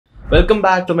Welcome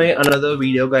back to my another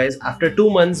video, guys. After 2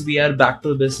 months we are back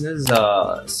to business.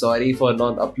 Sorry for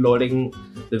not uploading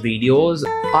the videos.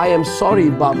 I am sorry,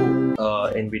 Babu.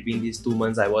 In between these 2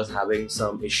 months I was having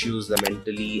some issues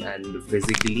mentally and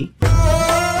physically.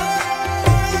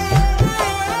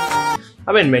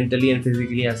 I mean mentally and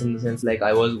physically, as in the sense like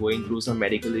I was going through some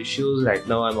medical issues. Right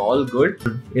now I'm all good.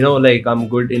 Like I'm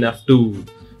good enough to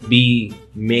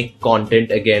make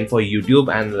content again for YouTube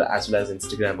and as well as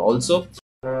Instagram also.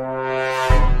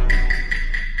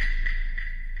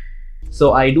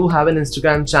 So I do have an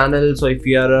Instagram channel, so if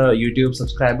you are a YouTube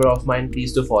subscriber of mine,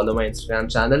 please do follow my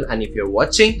Instagram channel. And if you're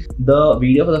watching the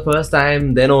video for the first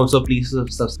time, then also please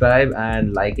subscribe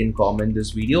and like and comment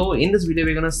this video. In this video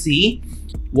we're gonna see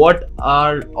what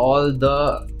are all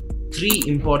the 3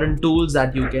 important tools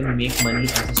that you can make money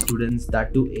as a student.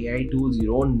 That too AI tools. You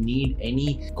don't need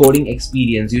any coding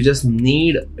experience, you just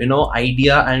need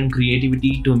idea and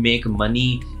creativity to make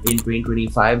money in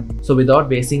 2025. So without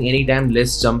wasting any time,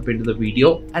 let's jump into the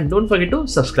video and don't forget to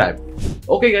subscribe.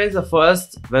 Okay guys, the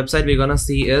first website we're gonna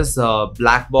see is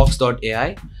Blackbox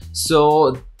AI.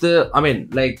 So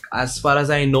as far as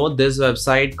I know, this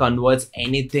website converts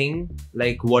anything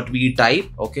like what we type.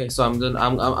 Okay, so I'm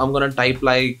gonna type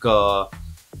like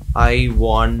I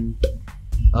want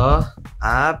a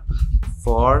app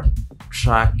for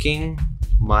tracking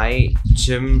my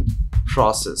gym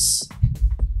process.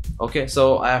 Okay,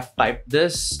 so I have typed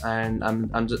this and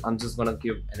I'm just gonna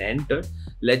give an enter.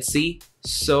 Let's see.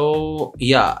 So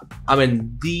yeah,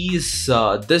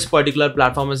 this particular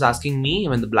platform is asking me,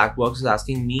 the Blackbox is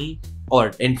asking me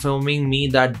or informing me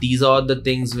that these are the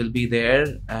things will be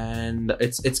there, and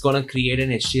it's gonna create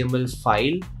an HTML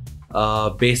file,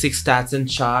 basic stats and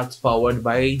charts powered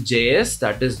by JS,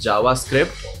 that is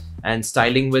JavaScript, and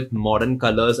styling with modern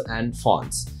colors and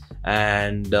fonts.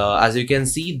 And as you can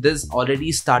see, this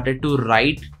already started to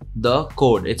write the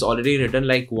code. It's already written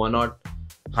like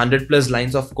 100+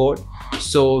 lines of code.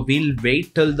 So we'll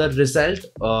wait till the result.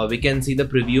 We can see the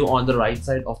preview on the right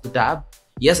side of the tab.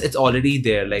 Yes, it's already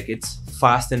there. Like, it's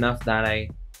fast enough than I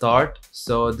thought.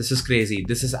 So this is crazy.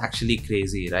 This is actually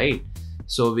crazy, right?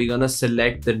 So we're gonna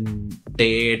select the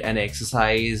date and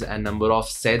exercise and number of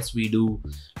sets we do,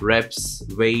 reps,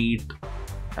 weight,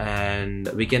 and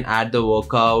we can add the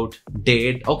workout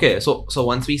date. Okay, so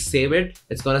once we save it,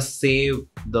 it's gonna save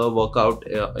the workout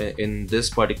in this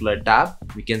particular tab.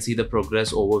 We can see the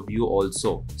progress overview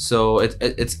also. So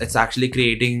it's actually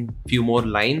creating few more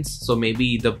lines. So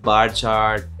maybe the bar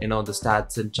chart, the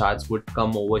stats and charts would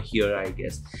come over here, I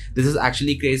guess. This is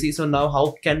actually crazy. So now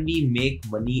how can we make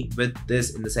money with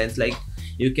this? In the sense, like,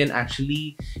 you can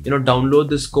actually download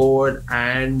this code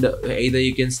and either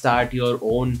you can start your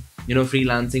own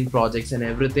freelancing projects and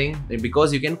everything,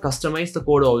 because you can customize the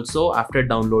code also after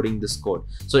downloading this code.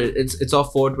 So it's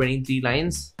of 423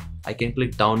 lines. I can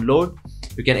click download.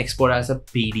 You can export as a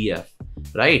PDF,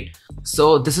 right?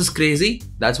 So this is crazy.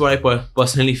 That's what I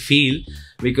personally feel,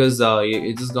 because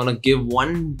it's just gonna give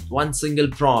one single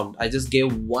prompt. I just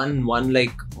gave one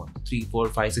like 3, 4,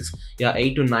 5, 6,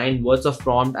 8 to 9 words of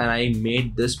prompt, and I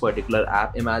made this particular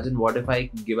app. Imagine what if I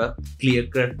give a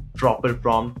clear-cut proper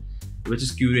prompt which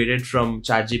is curated from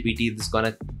ChatGPT. This is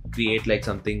gonna create like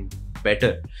something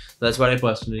better. That's what I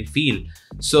personally feel.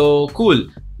 So cool.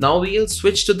 Now we'll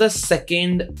switch to the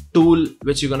second tool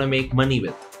which you're gonna make money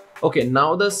with. Okay,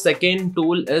 now the second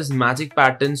tool is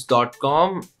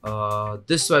magicpatterns.com.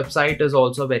 This website is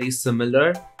also very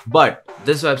similar, but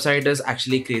this website is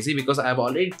actually crazy because I've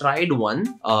already tried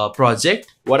one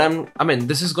project.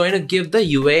 This is going to give the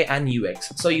UA and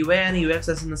UX. So UA and UX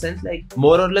is in the sense like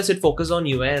more or less it focuses on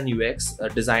UA and UX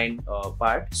design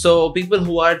part. So people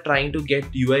who are trying to get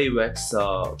UI UX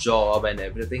job and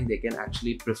everything, they can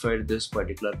actually prefer this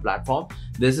particular platform.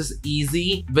 This is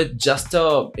easy with just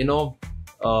a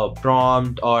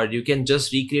prompt, or you can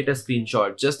just recreate a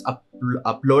screenshot. Just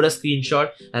upload a screenshot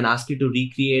and ask you to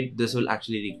recreate. This will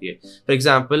actually recreate. For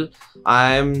example,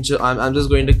 I'm just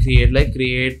going to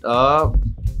create a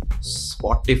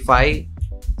Spotify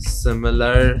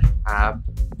similar app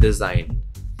design.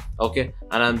 Okay,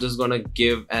 and I'm just gonna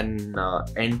give an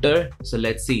enter. So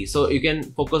let's see. So you can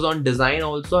focus on design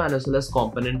also and as well as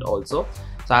component also.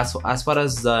 So as far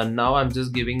as now, I'm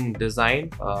just giving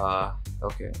design.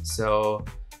 Okay, so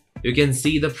you can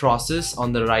see the process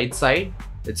on the right side.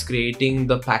 It's creating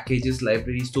the packages,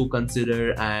 libraries to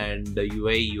consider, and the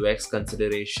UI UX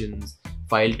considerations,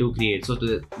 file to create. So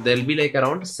there'll be like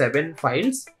around 7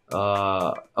 files.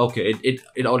 Okay,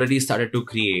 it already started to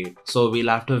create. So we'll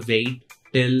have to wait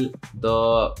till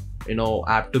the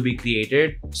app to be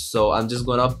created. So I'm just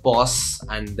gonna pause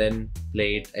and then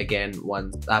play it again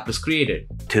once the app is created.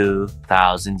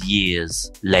 2,000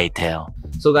 years later.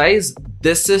 So guys,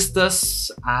 this is the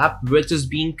app which is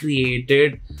being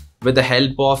created with the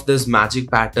help of this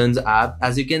Magic Patterns app.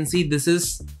 As you can see, this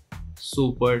is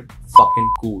super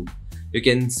fucking cool. You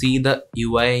can see the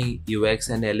UI, UX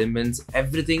and elements.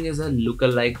 Everything is a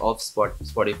lookalike of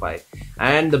Spotify.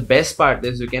 And the best part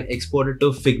is you can export it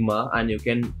to Figma and you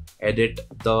can edit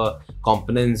the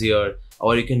components here,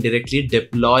 or you can directly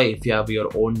deploy if you have your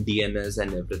own DNS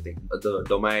and everything, the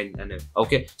domain and everything.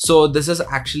 Okay, so this is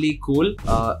actually cool.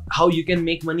 How you can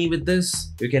make money with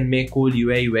this? You can make cool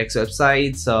UI UX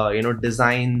websites,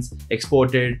 designs,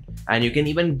 export it, and you can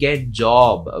even get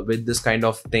job with this kind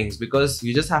of things, because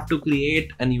you just have to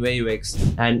create an UI UX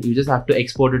and you just have to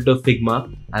export it to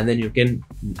Figma, and then you can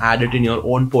add it in your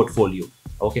own portfolio.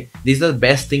 Okay, these are the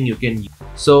best thing you can use.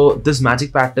 So this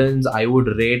Magic Patterns I would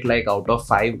rate like out of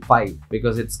 5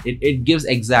 because it gives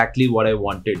exactly what I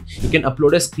wanted. You can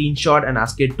upload a screenshot and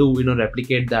ask it to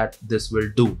replicate that. This will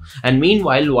do. And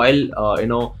meanwhile, while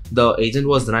the agent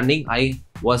was running, I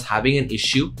was having an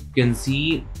issue. You can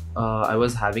see I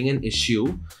was having an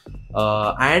issue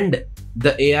and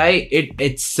the AI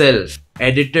itself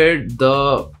edited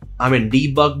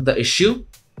debugged the issue.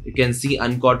 You can see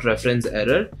uncaught reference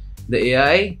error. The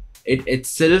AI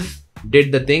itself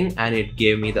did the thing and it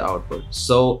gave me the output.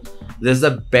 So this is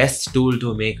the best tool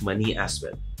to make money as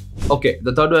well. Okay,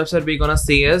 the third website we're gonna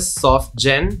say is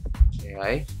Softgeni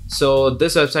AI. So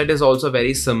this website is also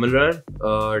very similar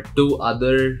to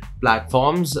other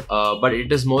platforms, but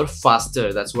it is more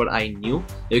faster. That's what I knew.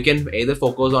 You can either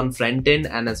focus on front end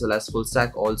and as well as full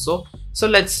stack also. So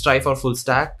let's try for full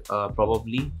stack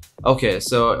probably. Okay,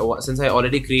 so since I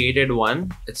already created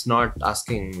one, it's not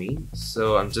asking me.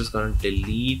 So I'm just gonna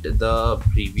delete the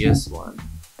previous one.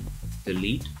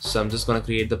 Delete. So I'm just gonna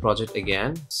create the project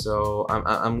again. So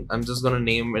I'm just gonna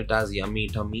name it as Yummy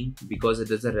Tummy because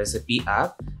it is a recipe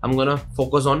app. I'm gonna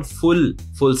focus on full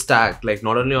stack, like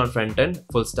not only on front end,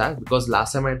 full stack, because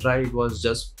last time I tried it was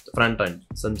just front end.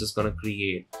 So I'm just gonna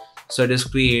create. So it is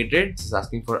created. It's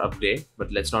asking for update,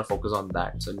 but let's not focus on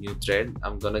that. So new thread.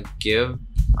 I'm gonna give,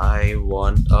 I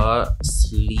want a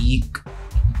sleek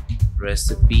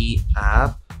recipe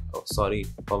app. Oh, sorry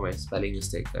for my spelling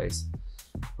mistake, guys.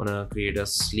 I'm gonna create a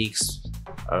sleek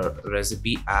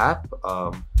recipe app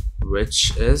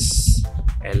which is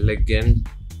elegant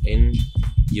in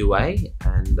UI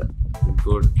and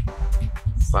good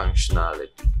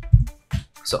functionality.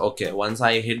 So okay, once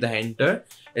I hit the enter,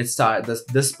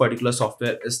 this particular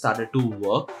software is started to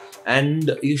work,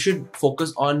 and you should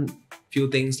focus on few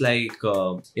things like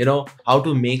how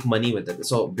to make money with it.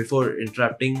 So before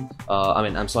interrupting,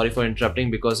 I'm sorry for interrupting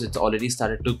because it's already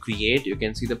started to create. You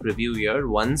can see the preview here.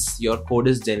 Once your code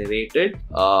is generated,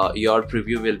 your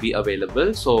preview will be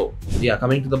available. So yeah,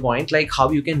 coming to the point, like how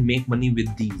you can make money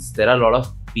with these. There are a lot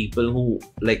of people who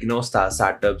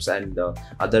startups and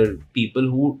other people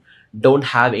who don't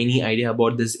have any idea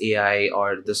about this AI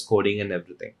or this coding and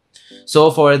everything.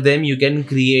 So for them, you can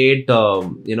create,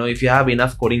 if you have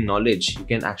enough coding knowledge, you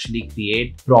can actually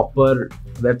create proper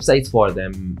websites for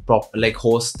them, like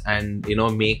host and,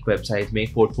 make websites,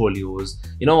 make portfolios.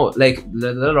 Like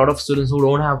there are a lot of students who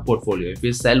don't have portfolio. If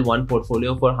you sell one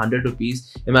portfolio for 100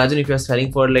 rupees, imagine if you're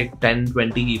selling for like 10,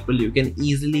 20 people, you can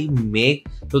easily make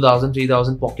 2,000,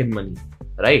 3,000 pocket money,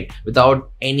 right?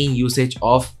 Without any usage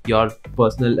of your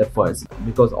personal efforts,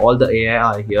 because all the AI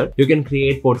are here. You can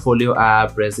create portfolio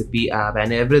app, recipe app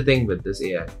and everything with this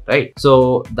AI, right?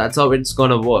 So that's how it's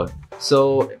gonna work.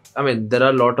 So there are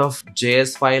a lot of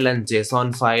JS file and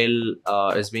JSON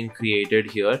file is being created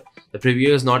here. The preview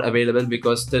is not available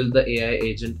because still the AI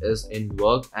agent is in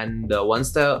work, and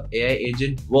once the AI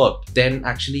agent worked, then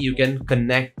actually you can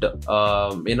connect,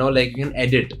 you can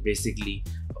edit basically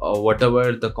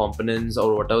whatever the components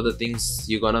or whatever the things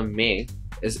you're gonna make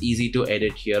is easy to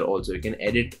edit here. Also, you can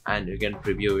edit and you can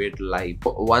preview it live.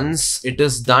 Once it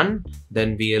is done,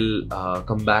 then we'll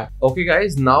come back. Okay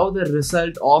guys, now the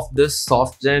result of this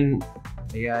Softgeni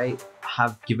AI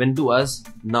have given to us.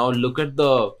 Now look at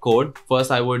the code.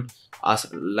 First I would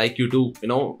like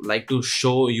to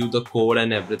show you the code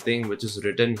and everything which is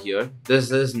written here.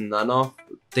 This is none of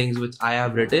things which I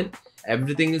have written.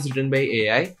 Everything is written by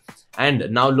AI.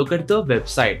 And now look at the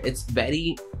website. It's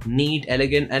very neat,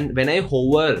 elegant, and when I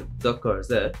hover the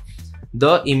cursor,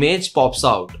 the image pops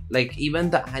out. Like even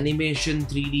the animation,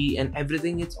 3D and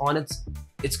everything,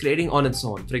 it's creating on its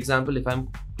own. For example, if I'm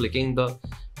clicking the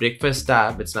breakfast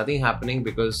tab, it's nothing happening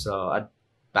because at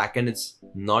backend it's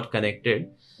not connected.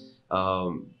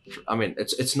 I mean,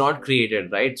 it's not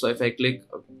created, right? So if I click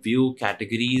view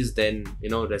categories, then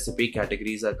recipe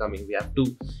categories are coming. We have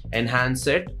to enhance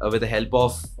it with the help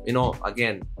of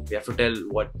again, we have to tell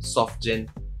what Softgen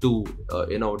to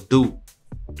do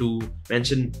to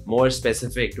mention more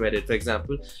specific to edit. For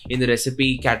example, in the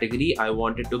recipe category, I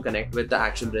wanted to connect with the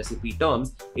actual recipe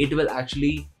terms. It will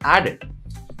actually add it.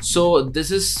 So this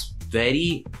is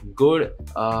very good.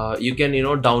 You can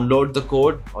download the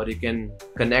code, or you can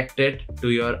connect it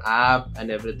to your app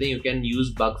and everything. You can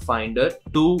use bug finder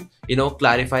to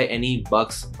clarify any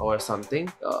bugs or something.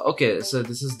 Okay, so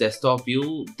this is desktop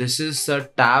view, this is a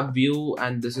tab view,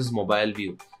 and this is mobile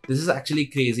view. This is actually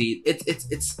crazy.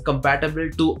 It's compatible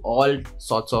to all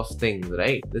sorts of things,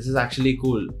 right? This is actually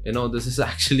cool. This is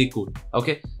actually cool.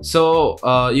 Okay,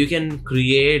 so you can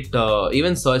create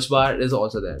even search bar is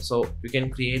also there, so you can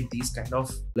create these kind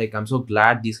of, like, I'm so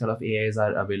glad these kind of AIs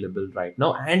are available right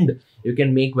now. And you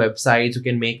can make websites, you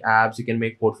can make apps, you can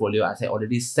make portfolio, as I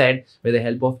already said, with the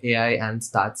help of AI, and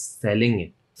start selling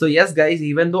it. So yes, guys,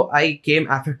 even though I came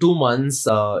after 2 months,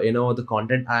 the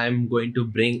content I'm going to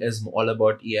bring is all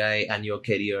about AI and your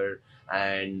career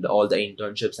and all the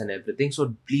internships and everything.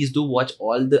 So please do watch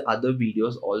all the other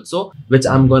videos also, which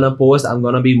I'm gonna post. I'm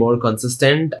gonna be more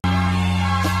consistent.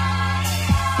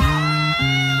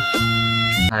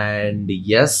 And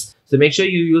yes, so make sure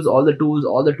you use all the tools.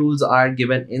 All the tools are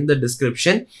given in the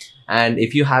description. And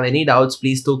if you have any doubts,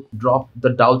 please do drop the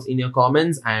doubts in your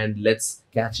comments and let's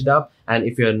catch it up. And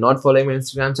if you're not following my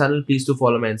Instagram channel, please do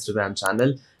follow my Instagram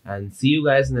channel. And see you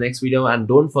guys in the next video. And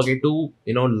don't forget to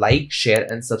like, share,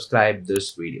 and subscribe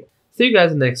this video. See you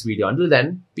guys in the next video. Until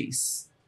then, peace.